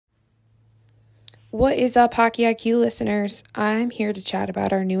What is up, Hockey IQ listeners? I'm here to chat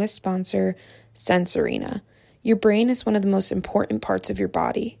about our newest sponsor, Sense Arena. Your brain is one of the most important parts of your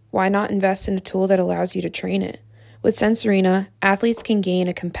body. Why not invest in a tool that allows you to train it? With Sense Arena, athletes can gain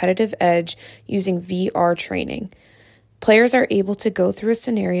a competitive edge using VR training. Players are able to go through a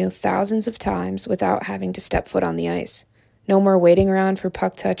scenario thousands of times without having to step foot on the ice. No more waiting around for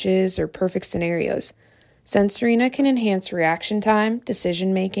puck touches or perfect scenarios. Sense Arena can enhance reaction time,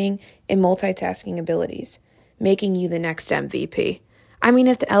 decision-making, and multitasking abilities, making you the next MVP. I mean,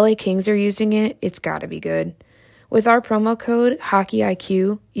 if the LA Kings are using it, it's gotta be good. With our promo code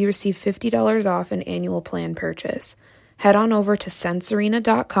HockeyIQ, you receive $50 off an annual plan purchase. Head on over to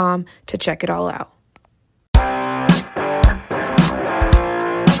sensearena.com to check it all out.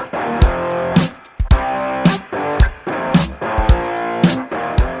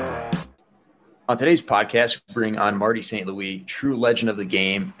 On today's podcast, we bring on Marty St. Louis, true legend of the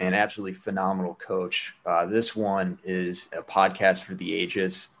game and absolutely phenomenal coach. This one is a podcast for the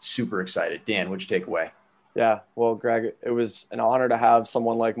ages. Super excited. Dan, what'd you take away? Yeah, well, Greg, it was an honor to have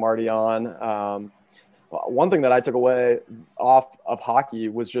someone like Marty on. One thing that I took away off of hockey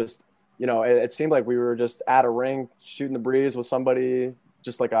was just, it seemed like we were just at a rink shooting the breeze with somebody,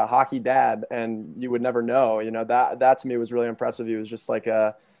 just like a hockey dad, and you would never know. That to me was really impressive. He was just like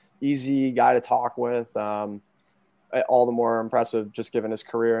a easy guy to talk with, all the more impressive just given his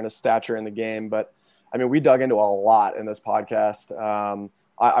career and his stature in the game. But I mean, we dug into a lot in this podcast.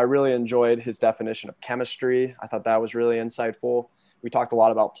 I really enjoyed his definition of chemistry. I thought that was really insightful. We talked a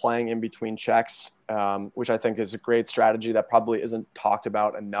lot about playing in between checks, which I think is a great strategy that probably isn't talked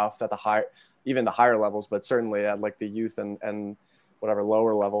about enough at even the higher levels, but certainly at like the youth and whatever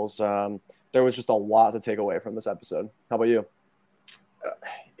lower levels. There was just a lot to take away from this episode. How about you?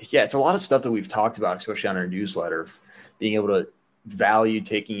 Yeah, it's a lot of stuff that we've talked about, especially on our newsletter, being able to value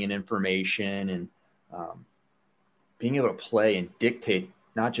taking in information and being able to play and dictate,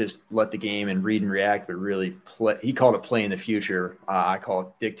 not just let the game and read and react, but really play. He called it play in the future. I call it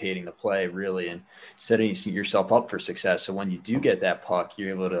dictating the play, really, and setting yourself up for success. So when you do get that puck, you're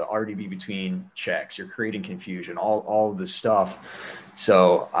able to already be between checks. You're creating confusion, all of this stuff.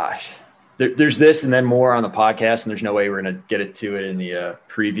 So there's this and then more on the podcast, and there's no way we're going to get it to it in the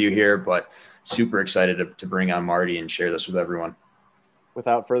preview here, but super excited to bring on Marty and share this with everyone.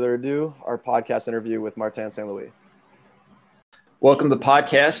 Without further ado, our podcast interview with Martin St. Louis. Welcome to the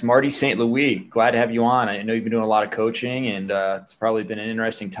podcast, Marty St. Louis. Glad to have you on. I know you've been doing a lot of coaching, and it's probably been an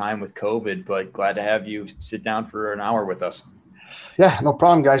interesting time with COVID, but glad to have you sit down for an hour with us. Yeah, no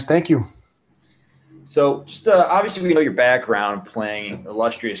problem, guys. Thank you. So just obviously we know your background, playing an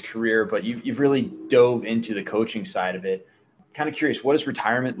illustrious career, but you've really dove into the coaching side of it. Kind of curious, what does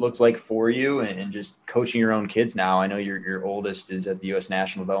retirement looks like for you and just coaching your own kids now? I know your oldest is at the U.S.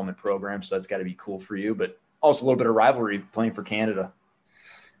 National Development Program, so that's got to be cool for you, but also a little bit of rivalry playing for Canada.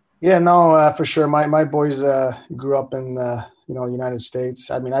 Yeah, no, for sure. My boys grew up in the United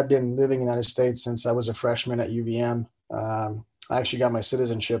States. I mean, I've been living in the United States since I was a freshman at UVM. I actually got my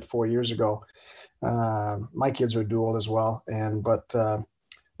citizenship 4 years ago. My kids are dual as well, but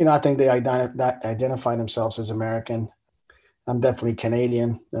I think they identify themselves as American. I'm definitely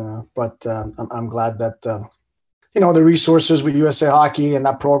Canadian, but I'm glad that the resources with USA Hockey and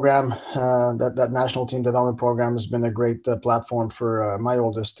that program, that national team development program, has been a great platform for my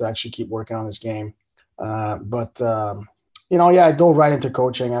oldest to actually keep working on his game. I dove right into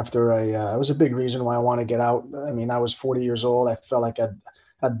coaching after it was a big reason why I want to get out. I mean, I was 40 years old. I felt like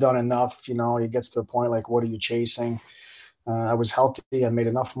I'd done enough. It gets to a point like, what are you chasing? I was healthy. I made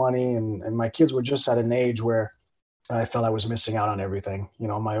enough money, and my kids were just at an age where I felt I was missing out on everything.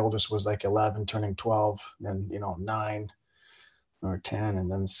 My oldest was like 11, turning 12, and 9 or 10,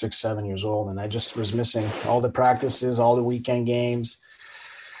 and then 6, 7 years old. And I just was missing all the practices, all the weekend games.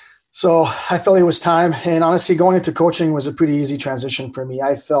 So I felt it was time. And honestly, going into coaching was a pretty easy transition for me.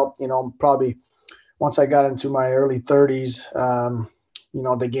 I felt, probably once I got into my early 30s,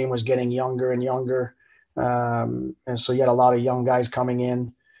 the game was getting younger and younger. And so you had a lot of young guys coming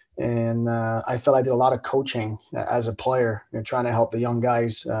in. And I felt I did a lot of coaching as a player, trying to help the young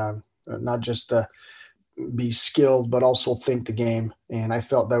guys, not just be skilled, but also think the game. And I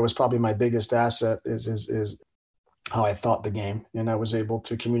felt that was probably my biggest asset is how I thought the game. And I was able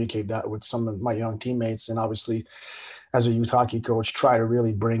to communicate that with some of my young teammates. And obviously, as a youth hockey coach, try to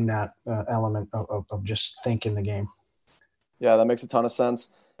really bring that element of just thinking the game. Yeah, that makes a ton of sense.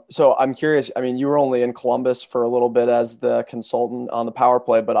 So I'm curious, I mean, you were only in Columbus for a little bit as the consultant on the power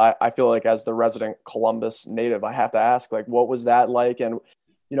play, but I feel like as the resident Columbus native, I have to ask, like, what was that like? And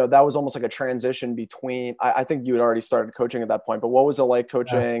that was almost like a transition between, I think you had already started coaching at that point, but what was it like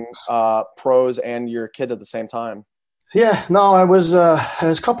coaching pros and your kids at the same time? Yeah, no, it was a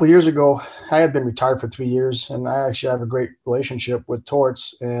couple of years ago. I had been retired for 3 years, and I actually have a great relationship with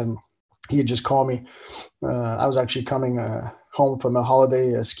Torts, and he had just called me. I was actually coming home from a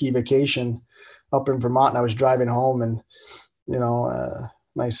holiday ski vacation up in Vermont, and I was driving home, and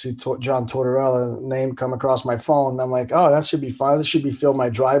I see John Tortorella name come across my phone, and I'm like, oh, that should be fun. This should be fill my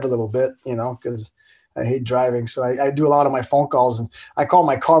drive a little bit, because I hate driving. So I do a lot of my phone calls, and I call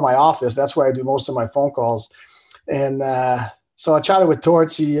my car my office. That's where I do most of my phone calls. And so I chatted with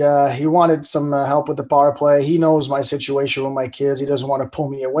Torts. He wanted some help with the power play. He knows my situation with my kids. He doesn't want to pull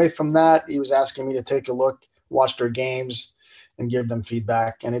me away from that. He was asking me to take a look, watch their games, and give them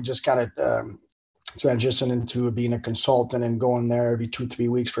feedback. And it just kind of transitioned into being a consultant and going there every 2-3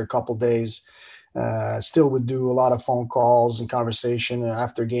 weeks for a couple of days. Still would do a lot of phone calls and conversation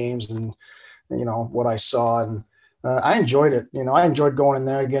after games and, what I saw. And I enjoyed it. I enjoyed going in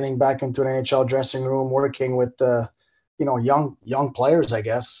there, getting back into an NHL dressing room, working with, young players, I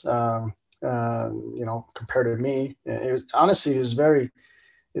guess, compared to me. It was honestly, is very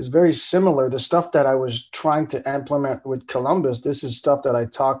similar. The stuff that I was trying to implement with Columbus, this is stuff that I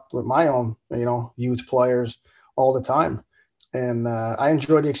talked with my own, youth players all the time. And I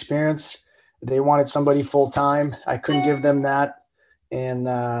enjoyed the experience. They wanted somebody full time. I couldn't give them that.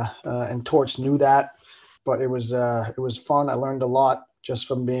 And Torts knew that. But it was fun. I learned a lot just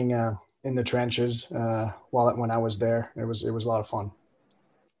from being in the trenches when I was there. It was a lot of fun.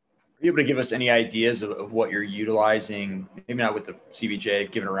 Are you able to give us any ideas of what you're utilizing? Maybe not with the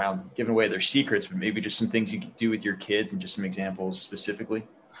CBJ giving away their secrets, but maybe just some things you could do with your kids and just some examples specifically.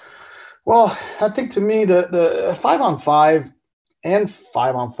 Well, I think to me the 5-on-5 and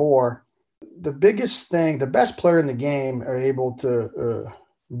 5-on-4, the biggest thing, the best player in the game are able to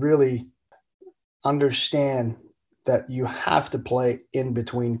really understand that you have to play in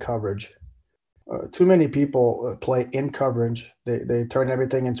between coverage. Too many people play in coverage. They turn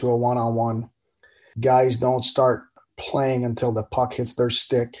everything into a one-on-one. Guys don't start playing until the puck hits their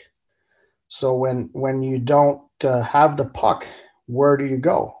stick. So when you don't have the puck, where do you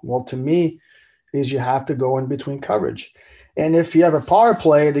go? Well, to me, is you have to go in between coverage. And if you have a power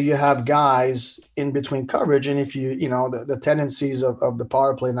play, that you have guys in between coverage, and if the tendencies of the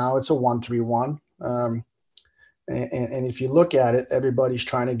power play now, it's a 1-3-1. And if you look at it, everybody's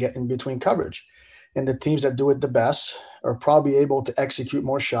trying to get in between coverage. And the teams that do it the best are probably able to execute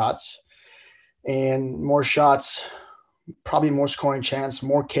more shots, and more shots, probably more scoring chance,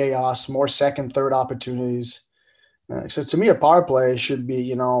 more chaos, more second, third opportunities. So to me, a power play should be,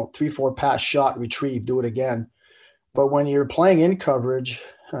 3-4 pass, shot, retrieve, do it again. But when you're playing in coverage,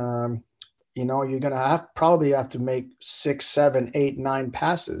 you're going to probably have to make 6, 7, 8, 9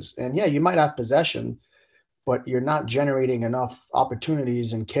 passes. And yeah, you might have possession, but you're not generating enough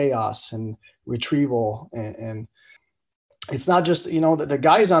opportunities and chaos and retrieval. And it's not just, the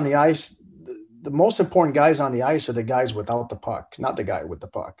guys on the ice, the most important guys on the ice are the guys without the puck, not the guy with the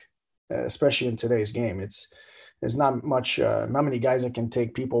puck, especially in today's game. There's not many guys that can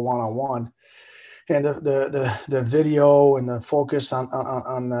take people one-on-one. And the video and the focus on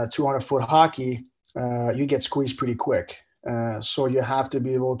 200-foot hockey, you get squeezed pretty quick. So you have to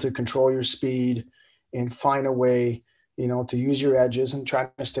be able to control your speed and find a way, to use your edges and try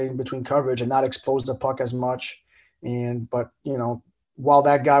to stay in between coverage and not expose the puck as much. But while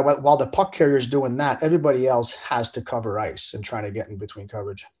the puck carrier is doing that, everybody else has to cover ice and try to get in between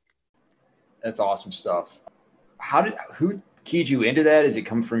coverage. That's awesome stuff. Who keyed you into that? Is it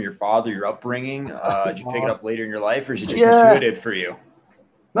come from your father, your upbringing? Did you pick it up later in your life, or is it just intuitive for you?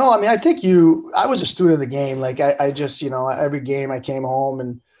 No, I mean, I was a student of the game. Like I just, every game I came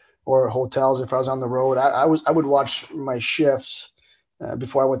home or hotels, if I was on the road, I would watch my shifts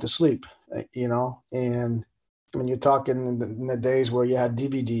before I went to sleep, and when you're talking in the days where you had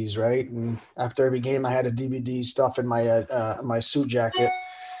DVDs, right? And after every game, I had a DVD stuff in my suit jacket.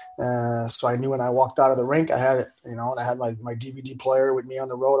 So I knew when I walked out of the rink, I had it, and I had my DVD player with me on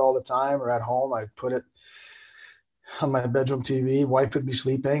the road all the time, or at home. I'd put it on my bedroom TV. Wife would be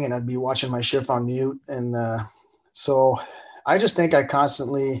sleeping, and I'd be watching my shift on mute. And so I just think I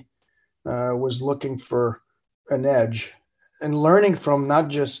constantly was looking for an edge and learning from not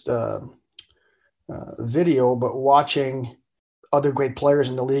just video, but watching other great players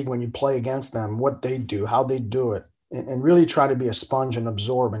in the league when you play against them, what they do, how they do it. And really try to be a sponge and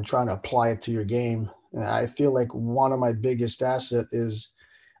absorb and try to apply it to your game. And I feel like one of my biggest asset is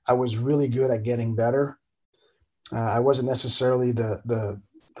I was really good at getting better. I wasn't necessarily the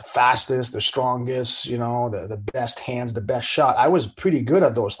the fastest, the strongest, the best hands, the best shot. I was pretty good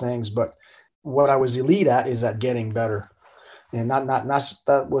at those things, but what I was elite at is at getting better. And not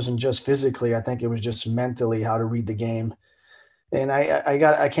that wasn't just physically. I think it was just mentally how to read the game. And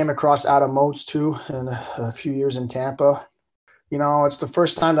I came across Adam Moats too in a few years in Tampa. It's the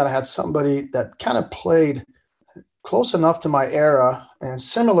first time that I had somebody that kind of played close enough to my era and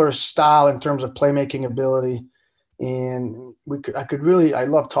similar style in terms of playmaking ability. And I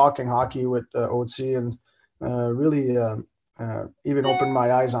love talking hockey with Otsi, and really even opened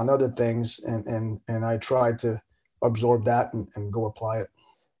my eyes on other things. And I tried to absorb that and go apply it.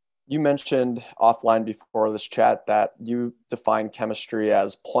 You mentioned offline before this chat that you define chemistry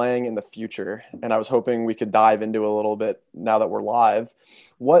as playing in the future. And I was hoping we could dive into a little bit now that we're live.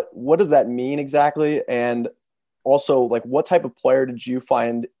 What does that mean exactly? And also, like, what type of player did you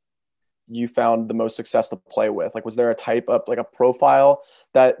found the most success to play with? Like, was there a type of, like, a profile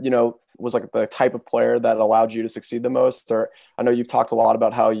that, was like the type of player that allowed you to succeed the most? Or I know you've talked a lot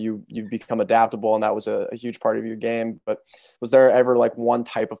about how you've become adaptable and that was a huge part of your game, but was there ever like one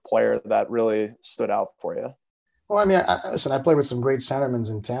type of player that really stood out for you? Well, I mean, I played with some great centermen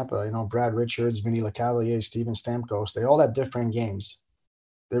in Tampa, Brad Richards, Vinny Lecavalier, Steven Stamkos. They all had different games.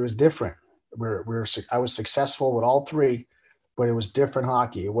 It was different. I was successful with all three, but it was different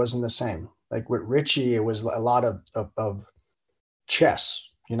hockey. It wasn't the same. Like with Richie, it was a lot of chess.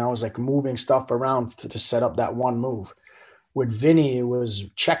 It was like moving stuff around to set up that one move. With Vinny, it was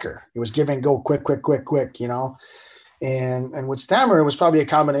checker. It was give and go, quick. And with Stammer, it was probably a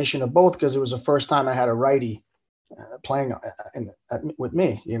combination of both because it was the first time I had a righty playing with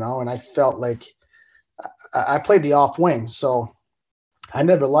me, and I felt like I played the off wing. So I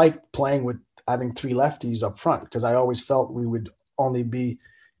never liked playing with having three lefties up front because I always felt we would only be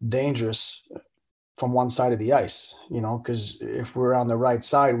dangerous from one side of the ice, because if we're on the right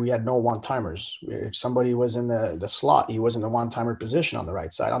side, we had no one-timers. If somebody was in the slot, he was in the one-timer position on the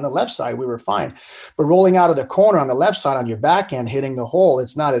right side. On the left side, we were fine. But rolling out of the corner on the left side on your backhand, hitting the hole,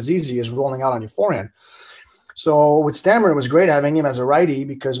 it's not as easy as rolling out on your forehand. So with Stammer, it was great having him as a righty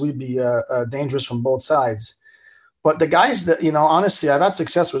because we'd be dangerous from both sides. But the guys that, honestly, I've had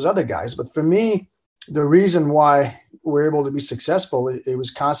success with other guys. But for me, the reason why we're able to be successful, it was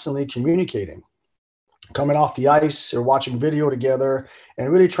constantly communicating. Coming off the ice or watching video together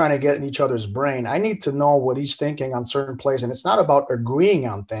and really trying to get in each other's brain. I need to know what he's thinking on certain plays. And it's not about agreeing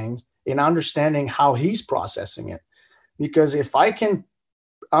on things and understanding how he's processing it. Because if I can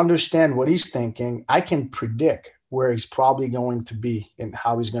understand what he's thinking, I can predict where he's probably going to be and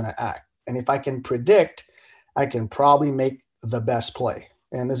how he's going to act. And if I can predict, I can probably make the best play.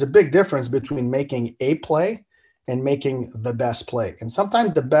 And there's a big difference between making a play and making the best play. And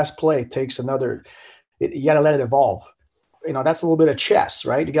sometimes the best play takes you got to let it evolve. That's a little bit of chess,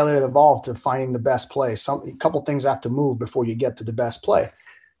 right? You got to let it evolve to finding the best play. A couple things have to move before you get to the best play.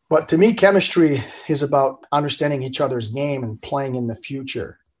 But to me, chemistry is about understanding each other's game and playing in the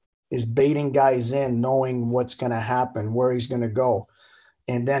future, is baiting guys in, knowing what's going to happen, where he's going to go.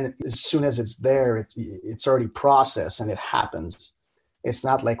 And then as soon as it's there, it's already processed and it happens. It's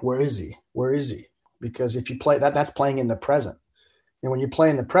not like, where is he? Where is he? Because if you play that's playing in the present. And when you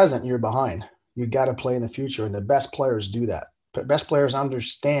play in the present, you're behind. You got to play in the future. And the best players do that. But best players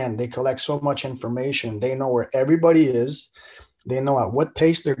understand, they collect so much information. They know where everybody is. They know at what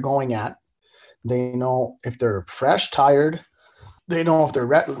pace they're going at. They know if they're fresh, tired. They know if they're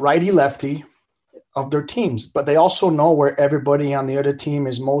righty, lefty of their teams. But they also know where everybody on the other team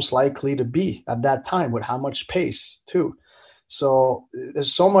is most likely to be at that time with how much pace too. So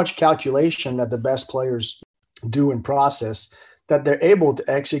there's so much calculation that the best players do and process that they're able to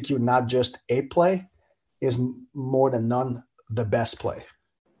execute not just a play, is more than none the best play.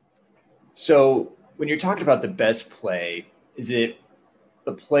 So when you're talking about the best play, is it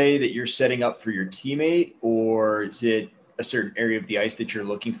the play that you're setting up for your teammate, or is it a certain area of the ice that you're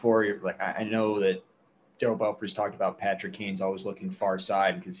looking for? You're like, I know that Daryl Belford's talked about Patrick Kane's always looking far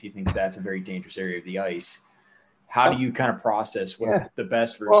side because he thinks that's a very dangerous area of the ice. How do you kind of process what's the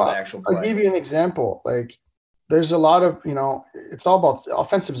best versus the actual play? I'll give you an example. Like, there's a lot of, it's all about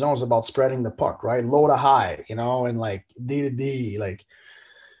offensive zones, about spreading the puck, right? Low to high, and like D to D, like,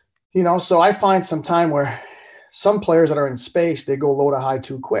 so I find some time where some players that are in space, they go low to high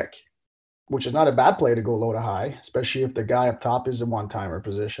too quick, which is not a bad play to go low to high, especially if the guy up top is a one-timer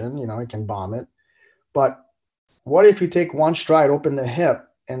position, he can bomb it. But what if you take one stride, open the hip,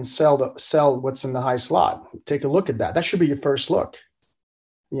 and sell what's in the high slot? Take a look at that. That should be your first look,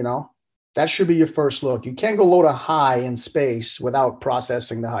 That should be your first look. You can't go low to high in space without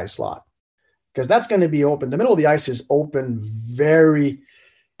processing the high slot because that's going to be open. The middle of the ice is open very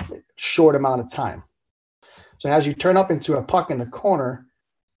short amount of time. So as you turn up into a puck in the corner,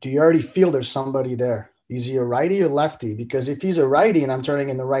 do you already feel there's somebody there? Is he a righty or lefty? Because if he's a righty and I'm turning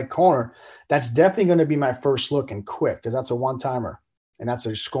in the right corner, that's definitely going to be my first look and quick, because that's a one-timer and that's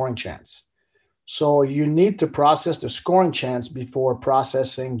a scoring chance. So you need to process the scoring chance before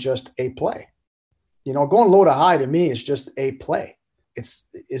processing just a play. Going low to high to me is just a play.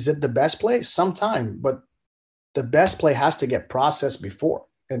 Is it the best play? Sometime, but the best play has to get processed before.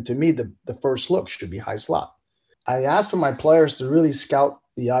 And to me, the first look should be high slot. I asked for my players to really scout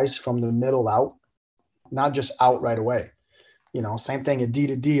the ice from the middle out, not just out right away. Same thing, a D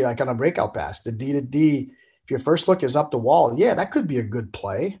to D, like on a breakout pass. The D to D, if your first look is up the wall, yeah, that could be a good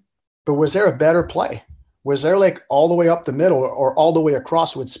play. But was there a better play? Was there like all the way up the middle or all the way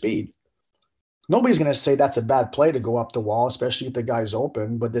across with speed? Nobody's going to say that's a bad play to go up the wall, especially if the guy's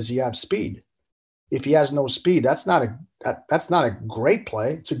open, but does he have speed? If he has no speed, that's not a great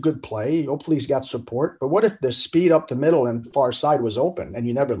play. It's a good play. Hopefully he's got support. But what if the speed up the middle and far side was open and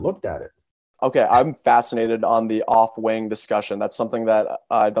you never looked at it? Okay, I'm fascinated on the off-wing discussion. That's something that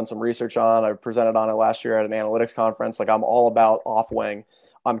I've done some research on. I presented on it last year at an analytics conference. Like, I'm all about off-wing.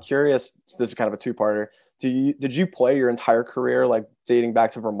 I'm curious, this is kind of a two-parter. Did you play your entire career, like dating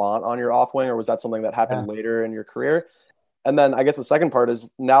back to Vermont, on your off-wing, or was that something that happened later in your career? And then I guess the second part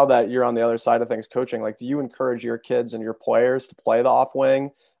is, now that you're on the other side of things coaching, like, do you encourage your kids and your players to play the off-wing?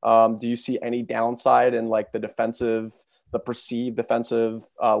 Do you see any downside in like the perceived defensive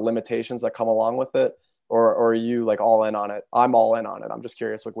limitations that come along with it? Or are you like all in on it? I'm all in on it. I'm just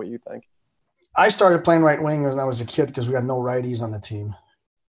curious what you think. I started playing right wing when I was a kid because we had no righties on the team.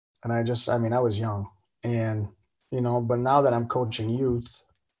 And I was young. And, but now that I'm coaching youth,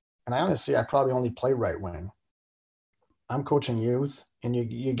 and I probably only play right wing. I'm coaching youth, and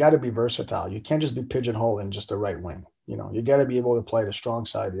you got to be versatile. You can't just be pigeonholed in just a right wing. You got to be able to play the strong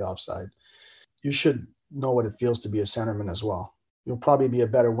side, the offside. You should know what it feels to be a centerman as well. You'll probably be a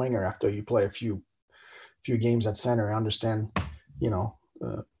better winger after you play a few games at center. I understand,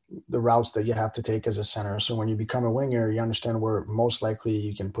 the routes that you have to take as a center. So when you become a winger, you understand where most likely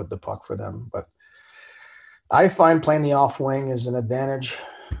you can put the puck for them. But I find playing the off wing is an advantage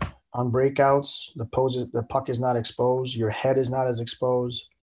on breakouts. The puck is not exposed. Your head is not as exposed.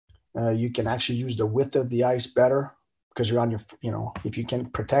 You can actually use the width of the ice better because you're on your, if you can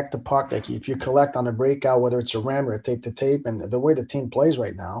protect the puck, like if you collect on a breakout, whether it's a ram or a tape to tape, and the way the team plays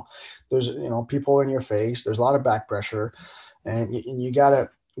right now, there's, people in your face, there's a lot of back pressure, and you gotta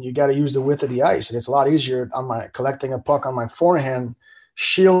use the width of the ice. And it's a lot easier collecting a puck on my forehand,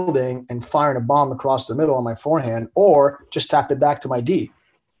 shielding and firing a bomb across the middle on my forehand, or just tap it back to my D.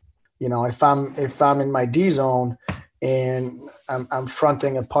 If I'm in my D zone and I'm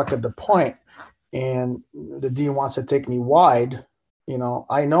fronting a puck at the point and the D wants to take me wide,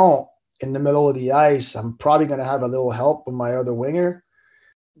 I know in the middle of the ice, I'm probably going to have a little help with my other winger.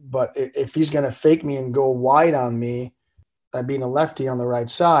 But if he's going to fake me and go wide on me, being a lefty on the right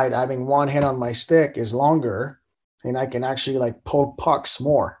side, having one hand on my stick is longer, and I can actually like poke pucks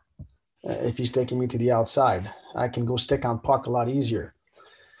more. If he's taking me to the outside, I can go stick on puck a lot easier.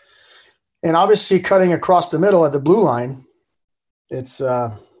 And obviously cutting across the middle at the blue line, it's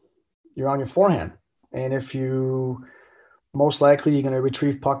you're on your forehand. And if most likely you're going to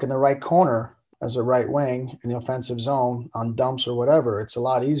retrieve puck in the right corner as a right wing in the offensive zone on dumps or whatever, it's a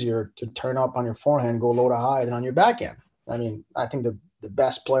lot easier to turn up on your forehand, go low to high than on your backhand. I think the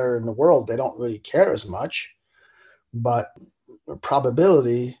best player in the world, they don't really care as much, but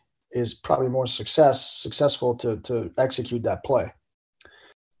probability is probably more successful to execute that play.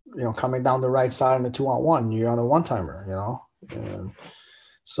 Coming down the right side on the 2-on-1, you're on a one-timer, And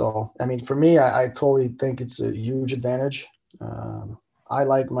so, for me, I totally think it's a huge advantage. I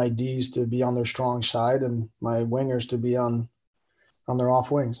like my Ds to be on their strong side and my wingers to be on their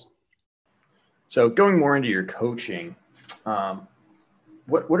off wings. So going more into your coaching,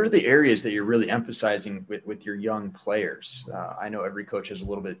 what are the areas that you're really emphasizing with your young players? I know every coach has a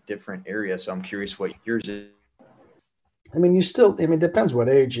little bit different area, so I'm curious what yours is. It depends what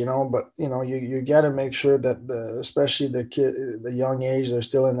age, but, you got to make sure that especially the young age, they're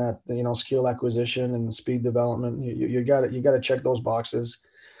still in that, skill acquisition and speed development. You got to check those boxes.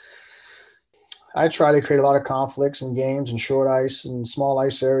 I try to create a lot of conflicts in games and short ice and small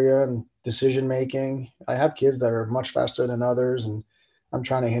ice area and decision-making. I have kids that are much faster than others, and I'm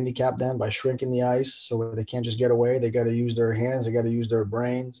trying to handicap them by shrinking the ice so they can't just get away. They got to use their hands. They got to use their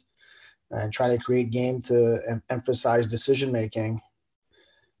brains. And try to create game to emphasize decision-making,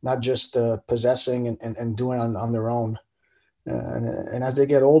 not just possessing and doing on their own. And as they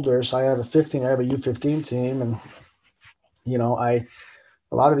get older, so I have a U15 team, and,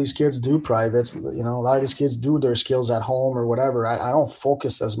 a lot of these kids do privates, you know, a lot of these kids do their skills at home or whatever. I don't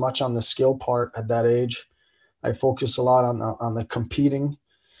focus as much on the skill part at that age. I focus a lot on the competing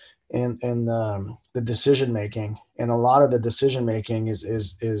and the decision making. And a lot of the decision making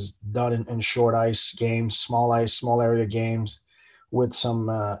is done in short ice games, small ice, small area games with some,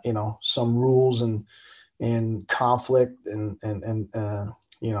 some rules and conflict and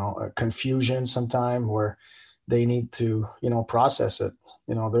confusion sometime where they need to, process it.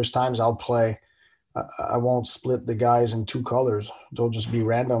 There's times I'll play, I won't split the guys in two colors. They'll just be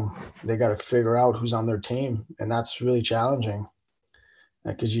random. They got to figure out who's on their team. And that's really challenging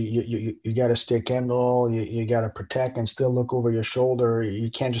because you got to stick handle, you got to protect and still look over your shoulder.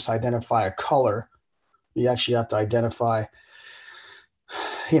 You can't just identify a color. You actually have to identify,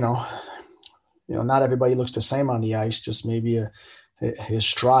 not everybody looks the same on the ice, just maybe his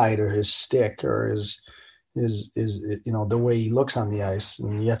stride or his stick or his the way he looks on the ice.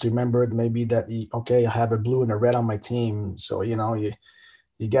 And you have to remember maybe that, I have a blue and a red on my team. So, you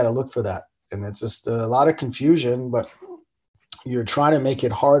got to look for that. And it's just a lot of confusion, but you're trying to make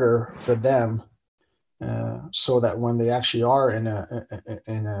it harder for them so that when they actually are in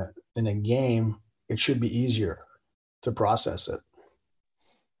a game, it should be easier to process it.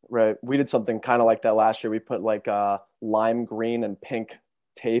 Right. We did something kind of like that last year. We put like lime green and pink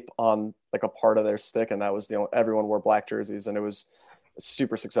tape on like a part of their stick, and that was everyone wore black jerseys, and it was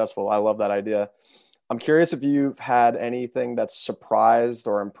super successful. I love that idea. I'm curious if you've had anything that's surprised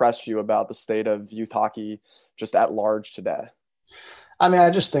or impressed you about the state of youth hockey just at large today. I mean, I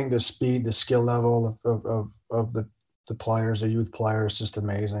just think the speed, the skill level of the players, the youth players, is just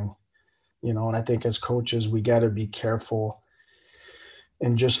amazing. And I think as coaches, we got to be careful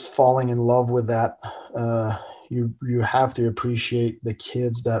and just falling in love with that. You have to appreciate the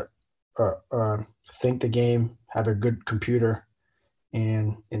kids that think the game, have a good computer,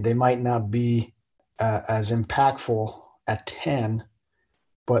 and they might not be as impactful at 10,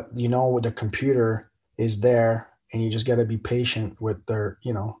 but with the computer is there, and you just got to be patient with their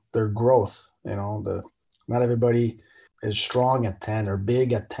growth. Not everybody is strong at 10 or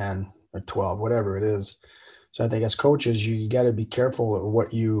big at 10 or 12, whatever it is. So I think as coaches, you got to be careful of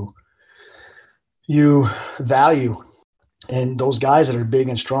what you value. And those guys that are big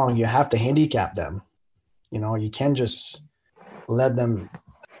and strong, you have to handicap them. You can't just let them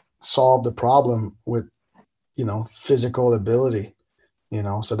solve the problem with, physical ability,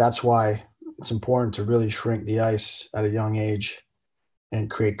 So that's why it's important to really shrink the ice at a young age and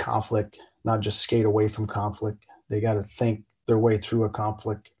create conflict, not just skate away from conflict. They got to think their way through a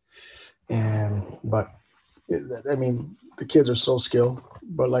conflict. But the kids are so skilled,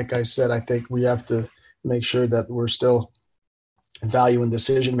 but like I said, I think we have to make sure that we're still valuing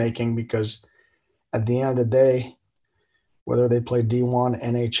decision-making, because at the end of the day, whether they play D1,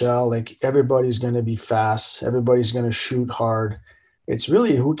 NHL, like everybody's going to be fast. Everybody's going to shoot hard. It's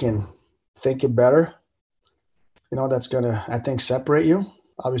really who can think it better. That's going to, I think, separate you.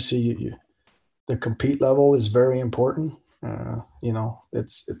 Obviously, the compete level is very important.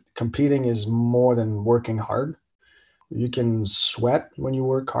 Competing is more than working hard. You can sweat when you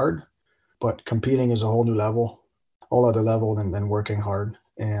work hard, but competing is a whole other level than working hard.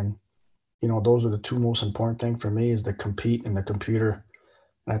 And, those are the two most important things for me, is the compete and the computer.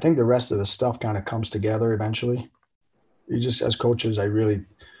 And I think the rest of the stuff kind of comes together eventually. You just, as coaches, you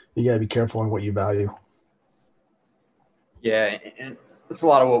got to be careful in what you value. Yeah. And that's a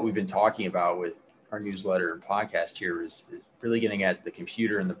lot of what we've been talking about with our newsletter and podcast here is really getting at the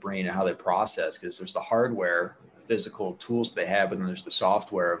computer and the brain and how they process, because there's the hardware, physical tools they have, and then there's the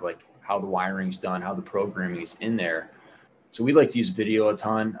software of like how the wiring's done, how the programming is in there. So we like to use video a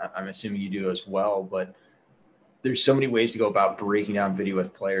ton. I'm assuming you do as well, but there's so many ways to go about breaking down video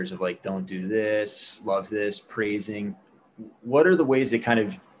with players of like, don't do this, love this, praising. What are the ways that kind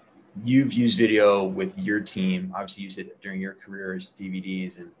of you've used video with your team? Obviously used it during your career as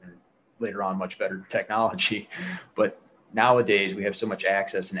DVDs and later on much better technology, but nowadays we have so much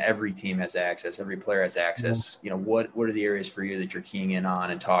access and every team has access, every player has access. Mm-hmm. What are the areas for you that you're keying in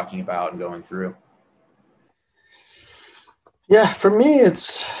on and talking about and going through? Yeah, for me,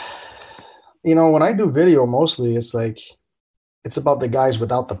 it's, when I do video, mostly it's about the guys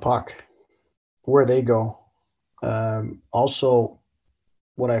without the puck, where they go. Also,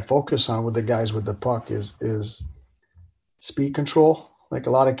 what I focus on with the guys with the puck is speed control. Like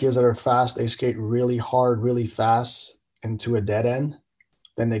a lot of kids that are fast, they skate really hard, really fast into a dead end.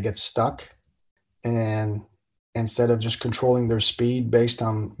 Then they get stuck. And instead of just controlling their speed based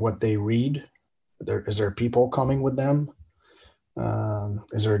on what they read, is there people coming with them?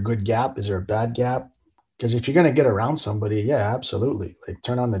 Is there a good gap? Is there a bad gap? Because if you're going to get around somebody, yeah, absolutely, like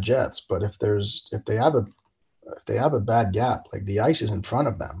turn on the jets. But if they have a bad gap, like the ice is in front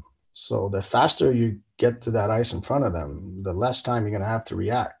of them, so the faster you get to that ice in front of them, the less time you're going to have to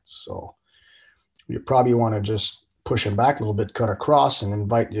react. So you probably want to just push them back a little bit, cut across, and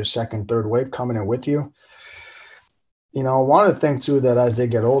invite your second, third wave coming in with you. You know, one of the things too that as they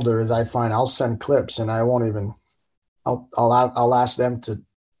get older is I find I'll send clips and I won't even. I'll ask them to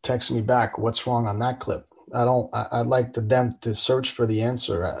text me back what's wrong on that clip. I'd like them to search for the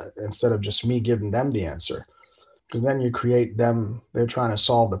answer instead of just me giving them the answer, because then you create them. They're trying to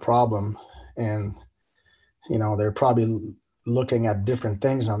solve the problem, and you know they're probably looking at different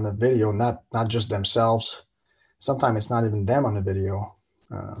things on the video, not just themselves. Sometimes it's not even them on the video.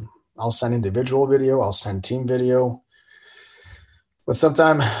 I'll send individual video. I'll send team video. But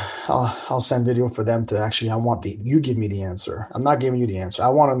sometimes I'll send video for them to actually, you give me the answer. I'm not giving you the answer. I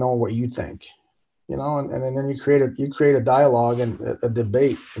want to know what you think, you know, and then you create a dialogue and a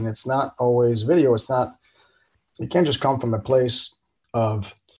debate, and it's not always video. It can't just come from a place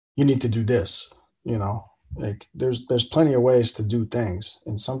of you need to do this, you know, like there's plenty of ways to do things.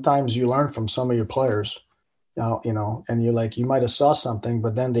 And sometimes you learn from some of your players, you know, and you're like, you might've saw something,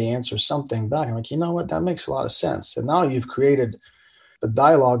 but then they answer something back. I'm like, you know what, that makes a lot of sense. And now you've created a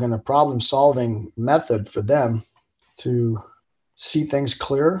dialogue and a problem-solving method for them to see things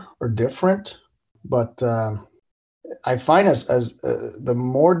clear or different. But I find as the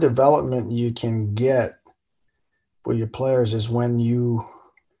more development you can get with your players is when you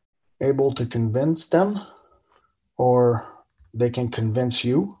able to convince them, or they can convince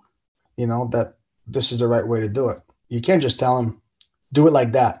you, you know, that this is the right way to do it. You can't just tell them, do it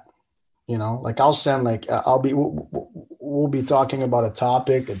like that. You know, like I'll send, like we'll be talking about a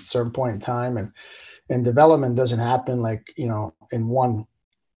topic at a certain point in time, and development doesn't happen like, you know, in one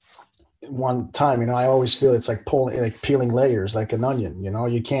time. You know, I always feel it's like peeling layers like an onion. You know,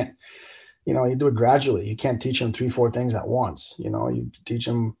 you can't, you know, you do it gradually. You can't teach them 3-4 things at once. You know, you teach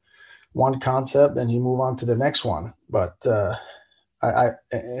them one concept, then you move on to the next one. But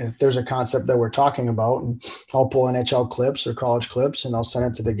if there's a concept that we're talking about, and I'll pull NHL clips or college clips and I'll send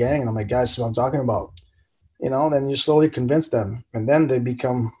it to the gang, and I'm like, guys, this is what I'm talking about. You know, then you slowly convince them, and then they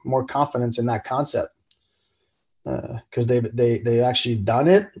become more confident in that concept because they actually done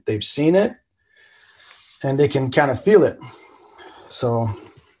it, they've seen it, and they can kind of feel it. So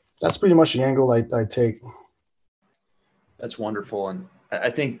that's pretty much the angle I take. That's wonderful. And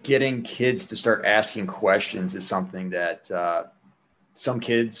I think getting kids to start asking questions is something that some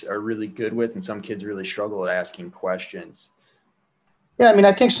kids are really good with, and some kids really struggle at asking questions. Yeah, I mean,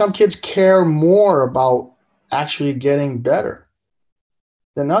 I think some kids care more about actually getting better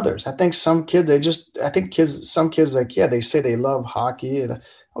than others. I think some kids, some kids like, yeah, they say they love hockey. And,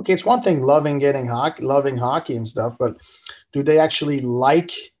 okay, it's one thing loving hockey and stuff, but do they actually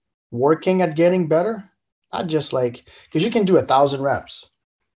like working at getting better? Not just like, because you can do 1,000 reps,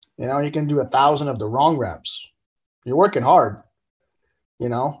 you know, you can do 1,000 of the wrong reps. You're working hard, you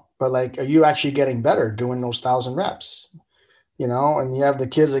know, but like, are you actually getting better doing those 1,000 reps? You know, and you have the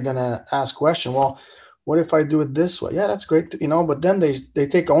kids that are going to ask question, well, what if I do it this way? Yeah, that's great, you know, but then they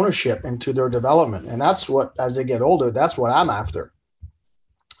take ownership into their development. And that's what, as they get older, that's what I'm after.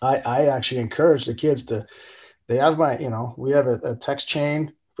 I actually encourage the kids they have we have a text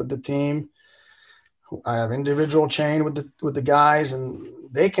chain with the team. I have individual chain with the guys, and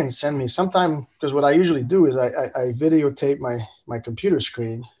they can send me sometime, because what I usually do is I videotape my computer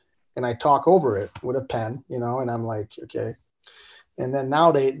screen and I talk over it with a pen, you know, and I'm like, okay. And then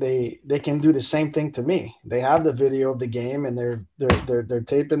now they can do the same thing to me. They have the video of the game, and they're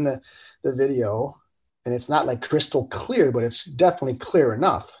taping the video, and it's not like crystal clear, but it's definitely clear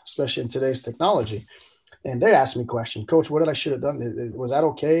enough, especially in today's technology. And they ask me questions, Coach, what did I should have done? Was that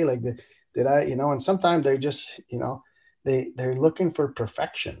okay? Like, did I, you know? And sometimes they just, you know, they're looking for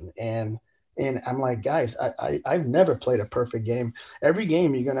perfection, and I'm like, guys, I've never played a perfect game. Every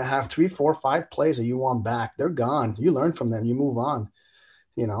game you're gonna have 3, 4, 5 plays that you want back. They're gone. You learn from them. You move on.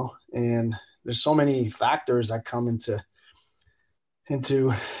 You know, and there's so many factors that come into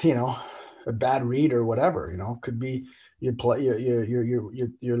you know, a bad read or whatever. You know, could be your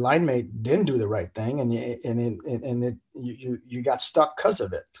line mate didn't do the right thing, and you got stuck because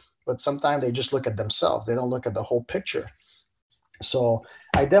of it. But sometimes they just look at themselves. They don't look at the whole picture. So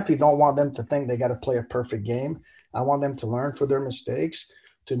I definitely don't want them to think they got to play a perfect game. I want them to learn from their mistakes.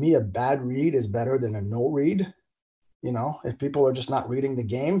 To me, a bad read is better than a no read. You know, if people are just not reading the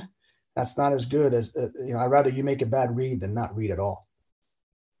game, that's not as good as, you know, I'd rather you make a bad read than not read at all.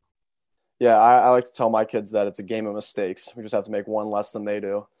 Yeah, I like to tell my kids that it's a game of mistakes. We just have to make one less than they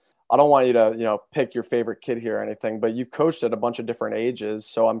do. I don't want you to, pick your favorite kid here or anything, but you've coached at a bunch of different ages.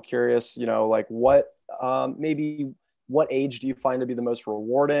 So I'm curious, like maybe what age do you find to be the most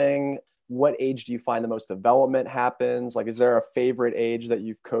rewarding? What age do you find the most development happens? Like, is there a favorite age that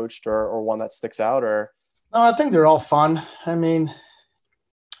you've coached or one that sticks out or? No, I think they're all fun. I mean,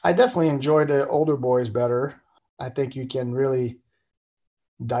 I definitely enjoy the older boys better. I think you can really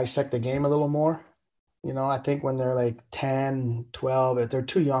dissect the game a little more. I think when they're like 10, 12, if they're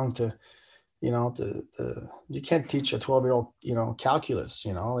too young to, you can't teach a 12-year-old, calculus,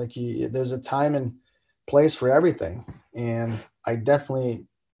 there's a time and place for everything. And I definitely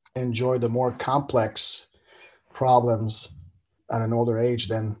enjoy the more complex problems at an older age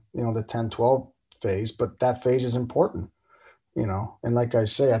than, the 10, 12 phase, but that phase is important, and like I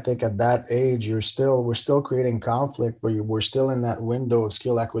say, I think at that age, we're still creating conflict, but we're still in that window of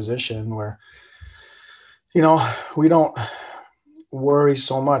skill acquisition where, we don't worry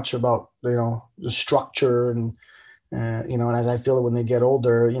so much about, the structure and as I feel it when they get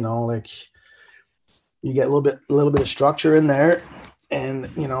older, like you get a little bit of structure in there and,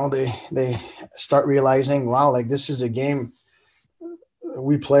 they start realizing, wow, like this is a game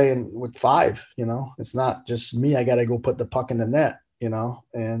we play with five, it's not just me. I got to go put the puck in the net, and,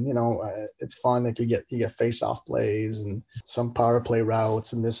 it's fun. Like you get face off plays and some power play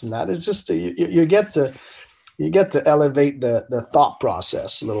routes and this and that. It's just, you get to elevate the thought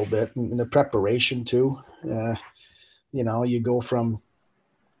process a little bit and the preparation too. You go from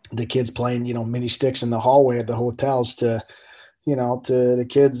the kids playing, mini sticks in the hallway at the hotels to the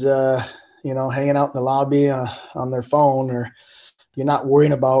kids, hanging out in the lobby on their phone, or you're not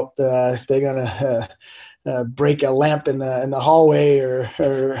worrying about if they're going to break a lamp in the hallway or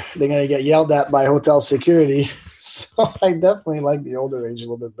they're going to get yelled at by hotel security. So I definitely like the older age a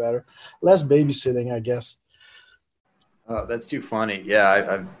little bit better. Less babysitting, I guess. Oh, that's too funny.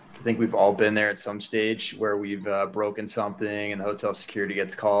 Yeah, I think we've all been there at some stage where we've broken something and the hotel security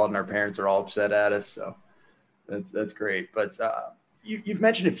gets called and our parents are all upset at us. So that's great. But you've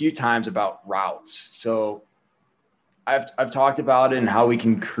mentioned a few times about routes. So I've talked about it and how we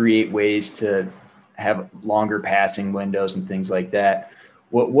can create ways to have longer passing windows and things like that.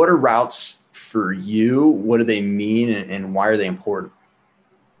 What are routes for you? What do they mean and why are they important?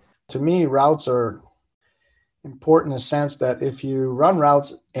 To me, routes are important in the sense that if you run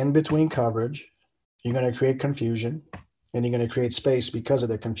routes in between coverage, you're going to create confusion and you're going to create space because of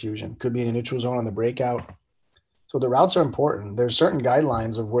the confusion. Could be in a neutral zone on the breakout. So the routes are important. There's certain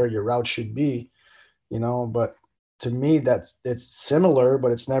guidelines of where your route should be, but to me, it's similar,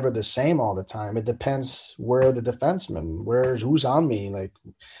 but it's never the same all the time. It depends where the defenseman, who's on me.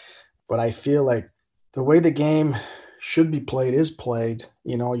 But I feel like the way the game should be played is played.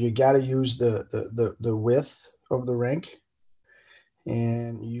 You got to use the width of the rink,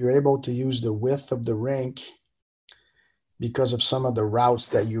 and you're able to use the width of the rink because of some of the routes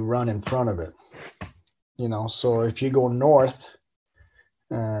that you run in front of it. So if you go north,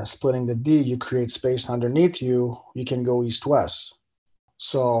 splitting the D, you create space underneath you. You can go east-west.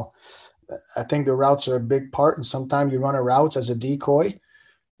 So I think the routes are a big part. And sometimes you run a route as a decoy.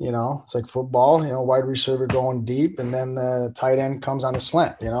 It's like football, wide receiver going deep, and then the tight end comes on a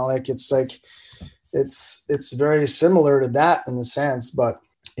slant. It's very similar to that in a sense, but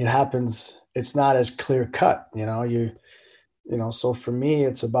it happens. It's not as clear cut. So for me,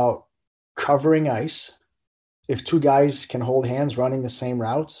 it's about covering ice. If two guys can hold hands running the same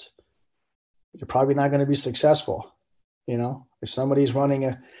routes, you're probably not going to be successful. If somebody's running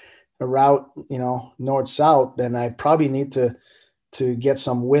a route, north-south, then I probably need to get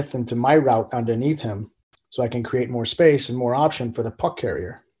some width into my route underneath him so I can create more space and more option for the puck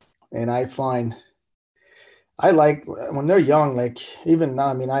carrier. And I find I like when they're young, like even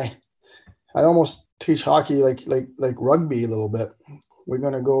now, I almost teach hockey like rugby a little bit. We're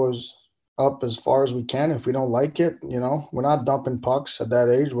going to go up as far as we can. If we don't like it, we're not dumping pucks at that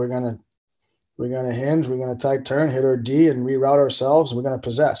age. We're gonna hinge, we're gonna tight turn, hit our D, and reroute ourselves. We're gonna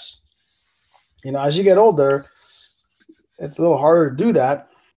possess. As you get older, it's a little harder to do that,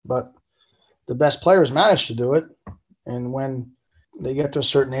 but the best players manage to do it. And when they get to a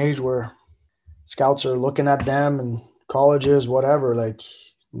certain age where scouts are looking at them and colleges, whatever, like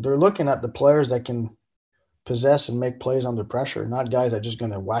they're looking at the players that can possess and make plays under pressure, not guys that are just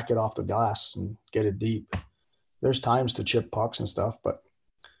going to whack it off the glass and get it deep. There's times to chip pucks and stuff, but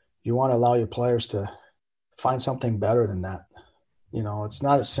you want to allow your players to find something better than that. It's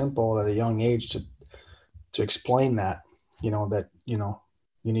not as simple at a young age to explain that, you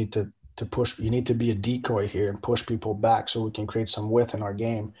need to push, you need to be a decoy here and push people back so we can create some width in our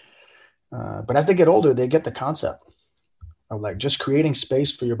game. But as they get older, they get the concept. of like just creating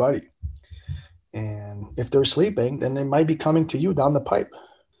space for your buddy. And if they're sleeping, then they might be coming to you down the pipe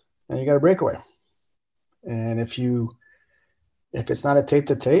and you got a breakaway. And if it's not a tape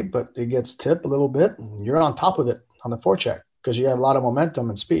to tape, but it gets tipped a little bit, you're on top of it on the forecheck because you have a lot of momentum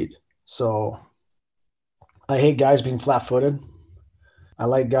and speed. So I hate guys being flat footed. I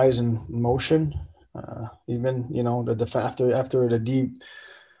like guys in motion. Even, after the D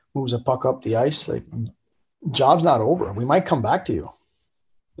moves a puck up the ice, like job's not over. We might come back to you.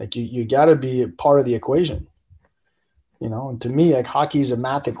 Like you got to be a part of the equation, and to me, like hockey is a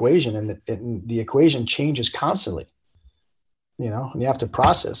math equation and the equation changes constantly, and you have to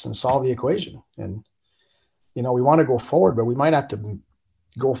process and solve the equation. And, we want to go forward, but we might have to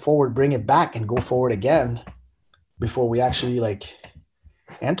go forward, bring it back and go forward again before we actually like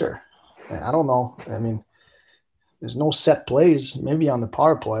enter. And I don't know. I mean, there's no set plays, maybe on the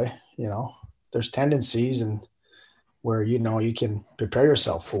power play, there's tendencies and where, you can prepare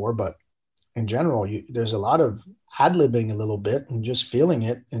yourself for, but in general, there's a lot of ad-libbing a little bit and just feeling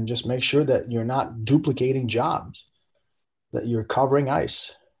it and just make sure that you're not duplicating jobs, that you're covering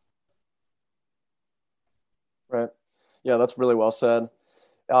ice. Right. Yeah, that's really well said.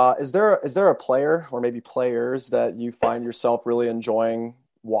 Is there a player or maybe players that you find yourself really enjoying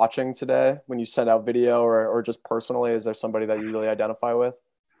watching today when you send out video or just personally? Is there somebody that you really identify with?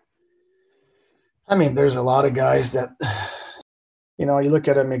 I mean, there's a lot of guys that, you look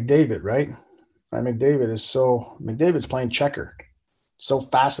at a McDavid, right? McDavid's playing checker. So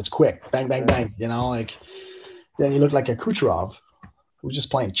fast, it's quick. Bang, bang, bang. Then you look like a Kucherov who's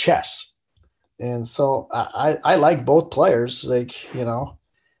just playing chess. And so I like both players. Like, they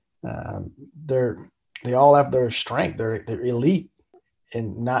all have their strength. They're elite.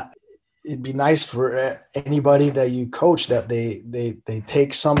 And it'd be nice for anybody that you coach that they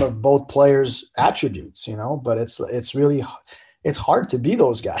take some of both players' attributes, but it's really, it's hard to be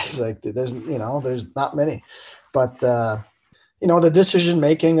those guys. Like there's not many, but the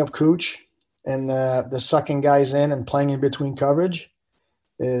decision-making of Cooch and the sucking guys in and playing in between coverage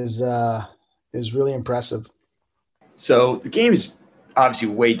is really impressive. So the game is obviously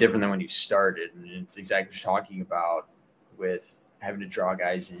way different than when you started, and it's exactly what you're talking about with having to draw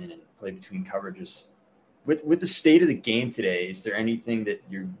guys in and play between coverages. With the state of the game today, is there anything that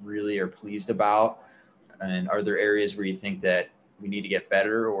you really are pleased about? And are there areas where you think that we need to get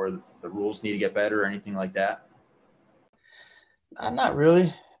better or the rules need to get better or anything like that? Not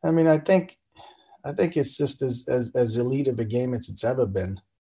really. I mean, I think it's just as elite of a game as it's ever been.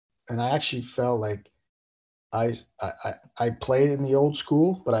 And I actually felt like I played in the old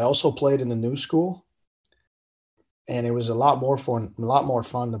school, but I also played in the new school. And it was a lot more fun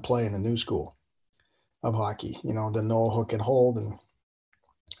to play in the new school of hockey, the no hook and hold. And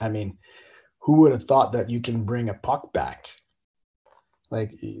I mean, who would have thought that you can bring a puck back?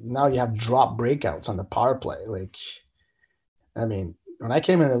 Like now you have drop breakouts on the power play. Like, I mean, when I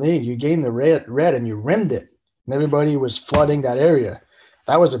came in the league, you gained the red and you rimmed it and everybody was flooding that area.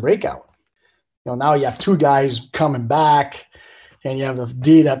 That was a breakout. Now you have two guys coming back and you have the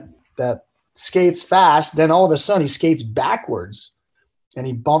D that skates fast. Then all of a sudden he skates backwards and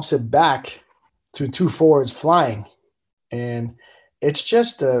he bumps it back to two forwards flying. And it's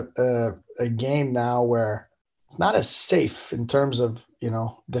just a game now where it's not as safe in terms of,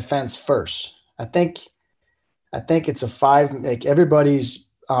 defense first. I think it's a 5, like everybody's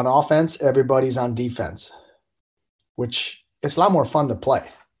on offense, everybody's on defense, which it's a lot more fun to play.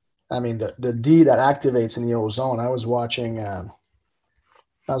 I mean, the D that activates in the ozone. I was watching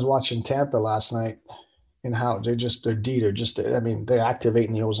Tampa last night and how they activate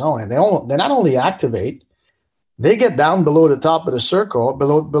in the ozone, and they not only activate, they get down below the top of the circle,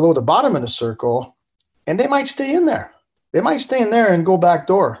 below the bottom of the circle, and they might stay in there. They might stay in there and go back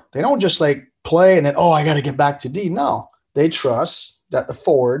door. They don't just like play and then, I got to get back to D. No, they trust that the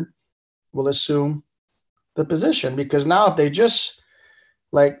forward will assume the position, because now if they just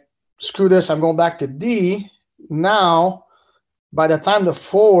like, screw this, I'm going back to D. Now, by the time the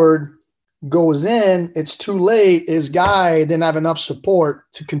forward goes in, it's too late. His guy didn't have enough support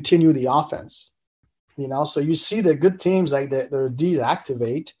to continue the offense. So you see the good teams like their D's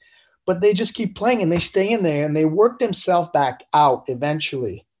activate, but they just keep playing and they stay in there and they work themselves back out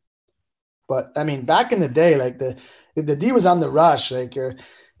eventually. But I mean, back in the day, like if the D was on the rush, like there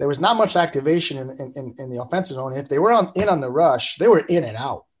was not much activation in the offensive zone. If they were in on the rush, they were in and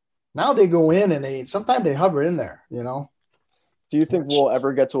out. Now they go in and sometimes they hover in there, Do you think we'll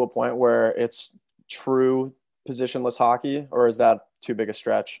ever get to a point where it's true positionless hockey, or is that too big a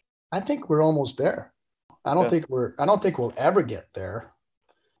stretch? I think we're almost there. I don't think we'll ever get there,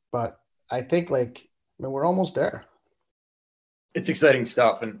 but I think we're almost there. It's exciting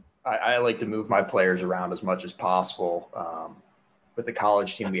stuff. And I like to move my players around as much as possible. With the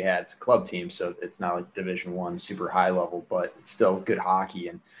college team we had, it's a club team, so it's not like Division I super high level, but it's still good hockey.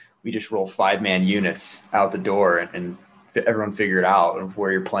 And we just roll 5-man units out the door and everyone figure it out of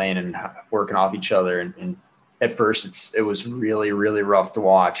where you're playing and working off each other. And at first it was really, really rough to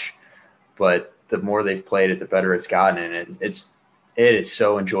watch, but the more they've played it, the better it's gotten. And it is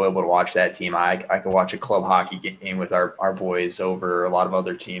so enjoyable to watch that team. I could watch a club hockey game with our boys over a lot of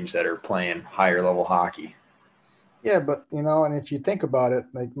other teams that are playing higher level hockey. Yeah, but and if you think about it,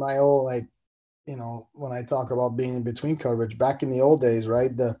 like my old, like, when I talk about being in between coverage back in the old days, right?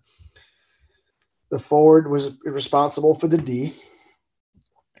 The forward was responsible for the D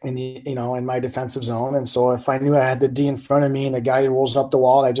in my defensive zone. And so if I knew I had the D in front of me and the guy rolls up the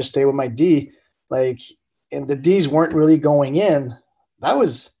wall, I just stay with my D, and the Ds weren't really going in. That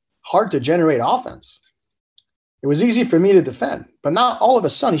was hard to generate offense. It was easy for me to defend, but now all of a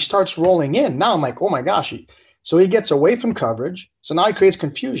sudden he starts rolling in. Now I'm like, oh my gosh. So he gets away from coverage. So now he creates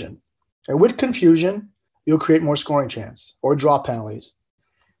confusion. And with confusion, you'll create more scoring chance or draw penalties.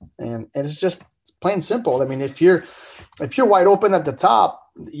 And it's plain simple. I mean, if you're wide open at the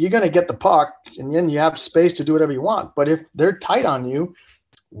top, you're going to get the puck and then you have space to do whatever you want. But if they're tight on you,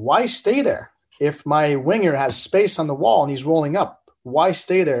 why stay there? If my winger has space on the wall and he's rolling up, why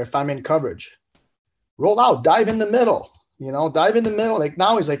stay there if I'm in coverage? Roll out, dive in the middle. Dive in the middle. Like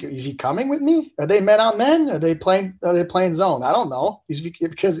now he's like, is he coming with me? Are they men on men? Are they playing zone? I don't know.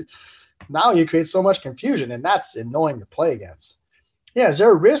 Because now you create so much confusion, and that's annoying to play against. Yeah, is there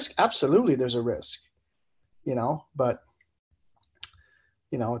a risk? Absolutely, there's a risk. But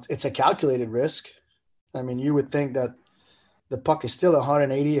it's a calculated risk. I mean, you would think that the puck is still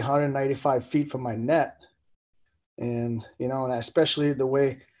 180, 195 feet from my net, and and especially the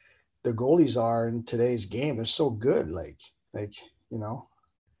way the goalies are in today's game, they're so good.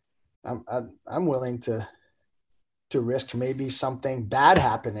 I'm willing to risk maybe something bad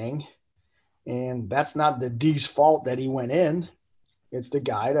happening, and that's not the D's fault that he went in. It's the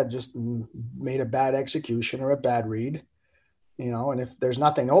guy that just made a bad execution or a bad read, and if there's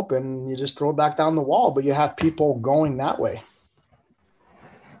nothing open, you just throw it back down the wall, but you have people going that way.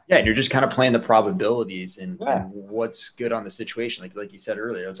 Yeah, and you're just kind of playing the probabilities and what's good on the situation. Like you said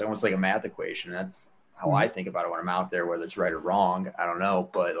earlier, it's almost like a math equation. That's how I think about it when I'm out there, whether it's right or wrong. I don't know,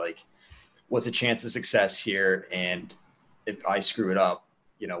 but what's the chance of success here? And if I screw it up,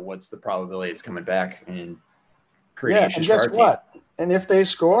 what's the probability it's coming back and creating issues for our team? What? And if they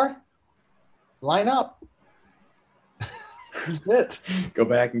score, line up. That's it. Go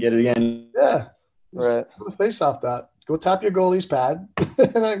back and get it again. Yeah. Right. Face off that. Go tap your goalie's pad.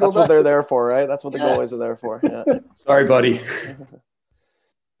 And then That's what they're there for, right? That's what the goalies are there for. Yeah. Sorry, buddy.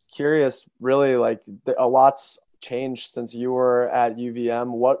 Curious, really, a lot's changed since you were at UVM.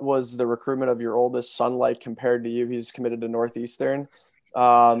 What was the recruitment of your oldest son like compared to you? He's committed to Northeastern.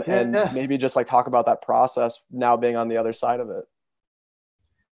 Maybe just talk about that process now being on the other side of it.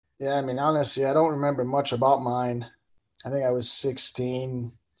 Yeah, I mean, honestly, I don't remember much about mine. I think I was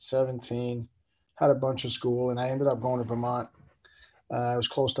 16, 17. Had a bunch of school, and I ended up going to Vermont. I was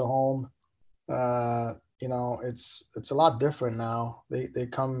close to home. It's a lot different now. They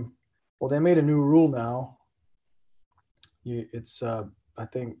made a new rule now. I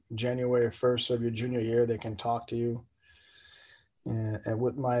think January 1st of your junior year, they can talk to you. And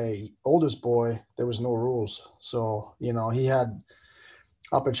with my oldest boy, there was no rules. So, he had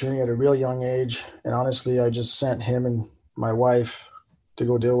opportunity at a really young age. And honestly, I just sent him and my wife to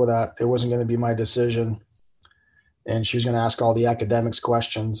go deal with that. It wasn't going to be my decision. And she was going to ask all the academics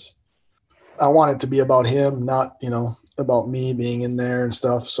questions. I want it to be about him, not, about me being in there and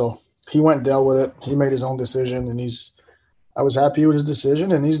stuff. So he went and dealt with it. He made his own decision, and I was happy with his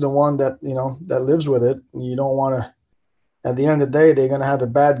decision, and he's the one that, that lives with it. You don't want to, at the end of the day, they're going to have a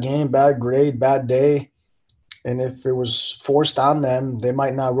bad game, bad grade, bad day. And if it was forced on them, they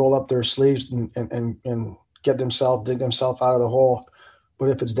might not roll up their sleeves and dig themselves out of the hole. But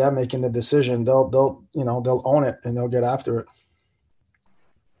if it's them making the decision, they'll own it and they'll get after it.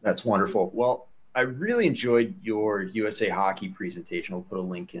 That's wonderful. Well, I really enjoyed your USA Hockey presentation. We'll put a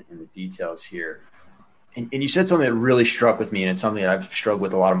link in the details here. And you said something that really struck with me, and it's something that I've struggled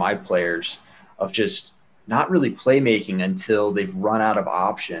with a lot of my players, of just not really playmaking until they've run out of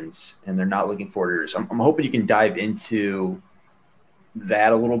options and they're not looking for orders. I'm hoping you can dive into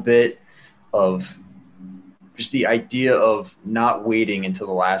that a little bit, of just the idea of not waiting until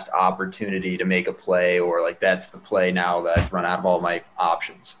the last opportunity to make a play, or that's the play now that I've run out of all my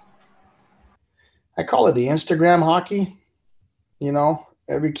options. I call it the Instagram hockey.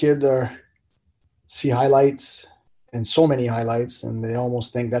 Every kid see highlights and so many highlights, and they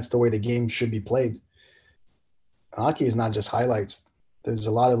almost think that's the way the game should be played. Hockey is not just highlights. There's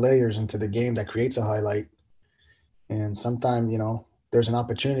a lot of layers into the game that creates a highlight. And sometimes, there's an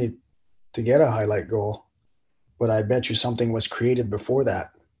opportunity to get a highlight goal, but I bet you something was created before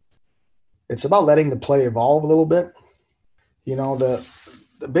that. It's about letting the play evolve a little bit.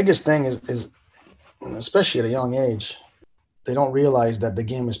 The biggest thing is, especially at a young age, they don't realize that the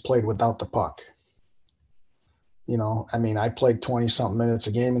game is played without the puck. I played 20-something minutes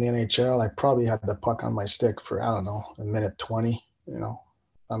a game in the NHL. I probably had the puck on my stick for, I don't know, a minute 20.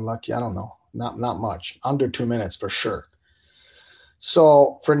 I'm lucky. I don't know. Not much. Under 2 minutes for sure.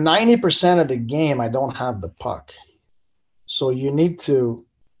 So for 90% of the game, I don't have the puck. So you need to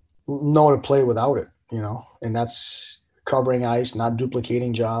know to play without it, and that's covering ice, not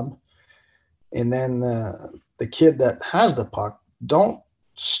duplicating job. And then the kid that has the puck, don't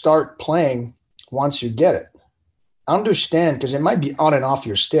start playing once you get it. Understand, because it might be on and off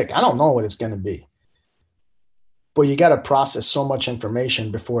your stick. I don't know what it's going to be. But you got to process so much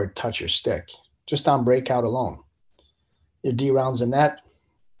information before it touches your stick, just on breakout alone. Your D rounds the net,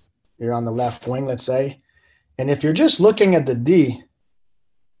 you're on the left wing, let's say. And if you're just looking at the D,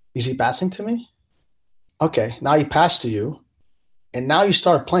 is he passing to me? Okay, now he passed to you. And now you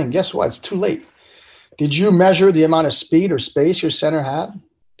start playing. Guess what? It's too late. Did you measure the amount of speed or space your center had?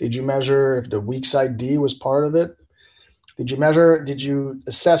 Did you measure if the weak side D was part of it? Did you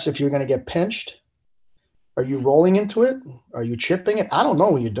assess if you're going to get pinched? Are you rolling into it? Are you chipping it? I don't know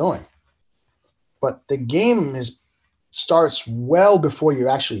what you're doing. But the game starts well before you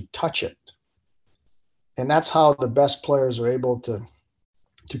actually touch it. And that's how the best players are able to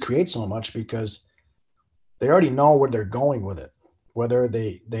create so much, because they already know where they're going with it. Whether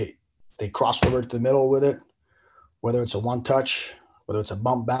they cross over to the middle with it, whether it's a one touch, whether it's a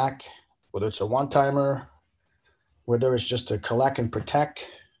bump back, whether it's a one-timer, whether it's just to collect and protect,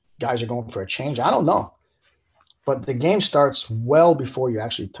 guys are going for a change. I don't know. But the game starts well before you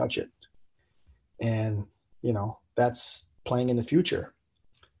actually touch it. And, that's playing in the future.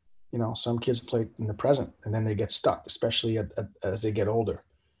 Some kids play in the present and then they get stuck, especially as they get older.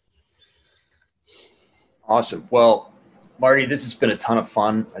 Awesome. Well, Marty, this has been a ton of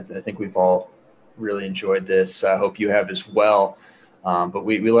fun. I think we've all really enjoyed this. I hope you have as well. But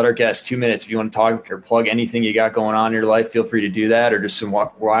we let our guests 2 minutes. If you want to talk or plug anything you got going on in your life, feel free to do that, or just some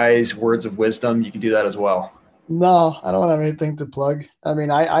wise words of wisdom. You can do that as well. No, I don't have anything to plug.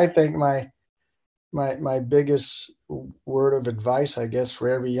 I think my biggest word of advice, I guess, for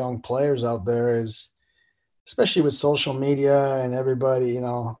every young players out there is, especially with social media and everybody,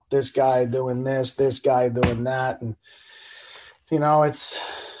 this guy doing this guy doing that. And, it's,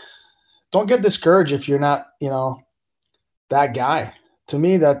 don't get discouraged if you're not, that guy. To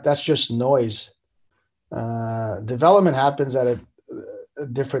me, that's just noise. Development happens at a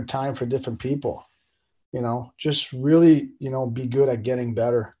different time for different people. Just really, be good at getting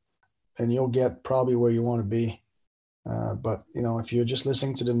better, and you'll get probably where you want to be. But if you're just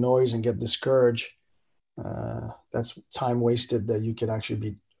listening to the noise and get discouraged, that's time wasted that you could actually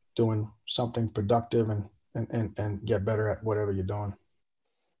be doing something productive and get better at whatever you're doing.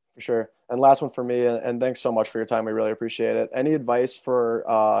 For sure. And last one for me, and thanks so much for your time. We really appreciate it. Any advice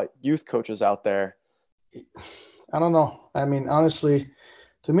for youth coaches out there? I don't know. Honestly,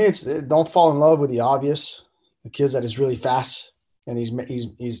 to me, it's don't fall in love with the obvious. The kid that is really fast and he's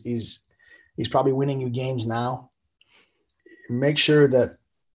probably winning you games now. Make sure that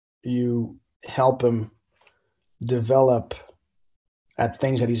you help him develop at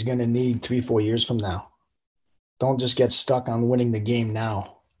things that he's going to need 3-4 years from now. Don't just get stuck on winning the game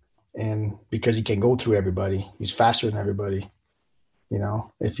now. And because he can go through everybody, he's faster than everybody.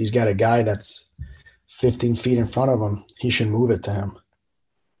 If he's got a guy that's 15 feet in front of him, he should move it to him.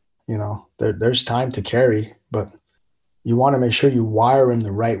 There's time to carry, but you want to make sure you wire him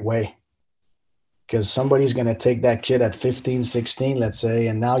the right way, because somebody's going to take that kid at 15, 16, let's say,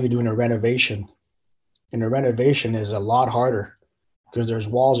 and now you're doing a renovation. And a renovation is a lot harder because there's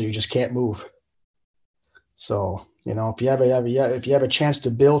walls you just can't move. So, if you have a chance to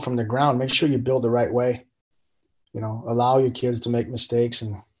build from the ground, make sure you build the right way. Allow your kids to make mistakes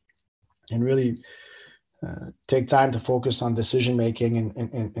and really take time to focus on decision making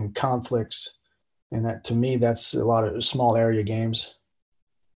and conflicts. And that, to me, that's a lot of small area games.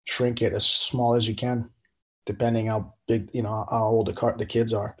 Shrink it as small as you can, depending how big, how old the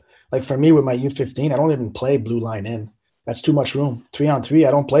kids are. Like for me with my U15, I don't even play blue line in. That's too much room. 3-on-3,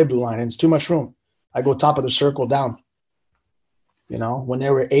 I don't play blue line in. It's too much room. I go top of the circle down. When they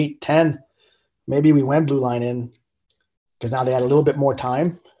were 8, 10, maybe we went blue line in because now they had a little bit more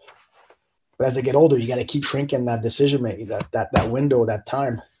time. But as they get older, you got to keep shrinking that decision making, that window, that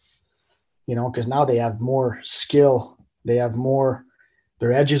time, because now they have more skill. They have more,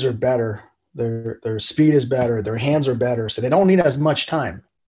 their edges are better. Their speed is better. Their hands are better. So they don't need as much time.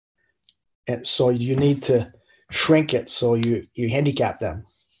 And so you need to shrink it. So you handicap them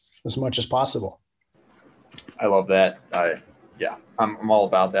as much as possible. I love that. I'm all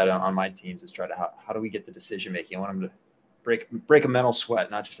about that on my teams, is try to, how do we get the decision making? I want them to break a mental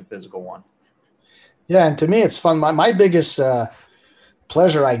sweat, not just a physical one. Yeah. And to me, it's fun. My biggest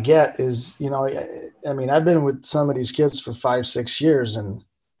pleasure I get is, I've been with some of these kids for 5-6 years, and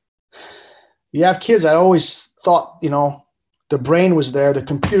you have kids. I always thought, the brain was there, the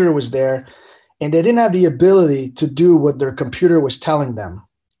computer was there, and they didn't have the ability to do what their computer was telling them.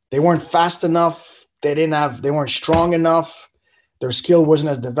 They weren't fast enough. They weren't strong enough. Their skill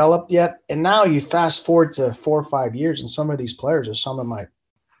wasn't as developed yet. And now you fast forward to 4 or 5 years, and some of these players are some of my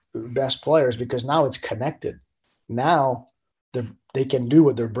best players, because now it's connected. Now they can do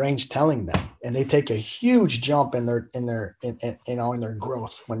what their brain's telling them, and they take a huge jump in their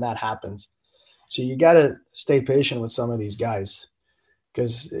growth when that happens. So you got to stay patient with some of these guys,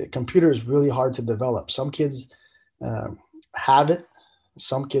 because computer is really hard to develop. Some kids have it,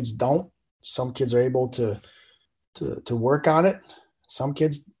 some kids don't. Some kids are able to work on it. Some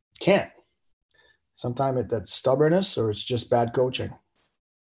kids can't. Sometimes that's stubbornness, or it's just bad coaching.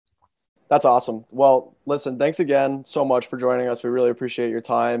 That's awesome. Well, listen, thanks again so much for joining us. We really appreciate your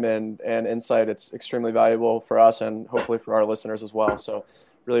time and insight. It's extremely valuable for us and hopefully for our listeners as well. So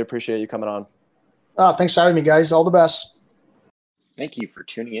really appreciate you coming on. Thanks for having me, guys. All the best. Thank you for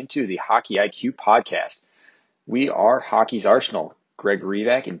tuning into the Hockey IQ podcast. We are Hockey's Arsenal, Greg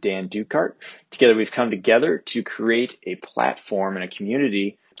Revac and Dan Dukart. Together, we've come together to create a platform and a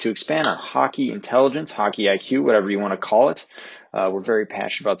community to expand on hockey intelligence, hockey IQ, whatever you want to call it. We're very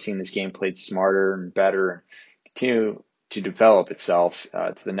passionate about seeing this game played smarter and better, and continue to develop itself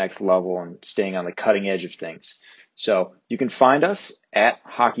to the next level and staying on the cutting edge of things. So you can find us at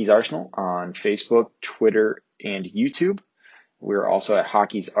Hockey's Arsenal on Facebook, Twitter, and YouTube. We're also at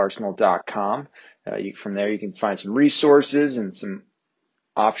hockeysarsenal.com. From there, you can find some resources and some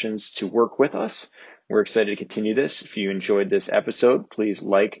options to work with us. We're excited to continue this. If you enjoyed this episode, please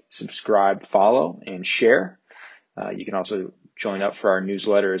like, subscribe, follow, and share. You can also join up for our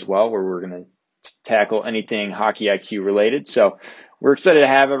newsletter as well, where we're going to tackle anything Hockey IQ related. So we're excited to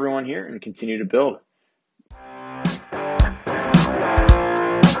have everyone here and continue to build.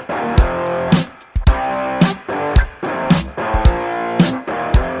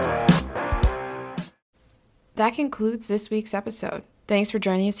 That concludes this week's episode. Thanks for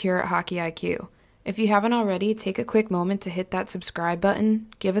joining us here at Hockey IQ. If you haven't already, take a quick moment to hit that subscribe button,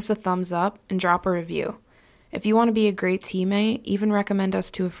 give us a thumbs up, and drop a review. If you want to be a great teammate, even recommend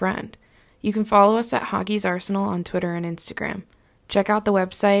us to a friend. You can follow us at Hockey's Arsenal on Twitter and Instagram. Check out the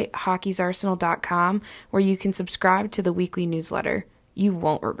website, hockeysarsenal.com, where you can subscribe to the weekly newsletter. You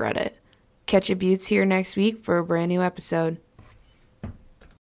won't regret it. Catch your buttes here next week for a brand new episode.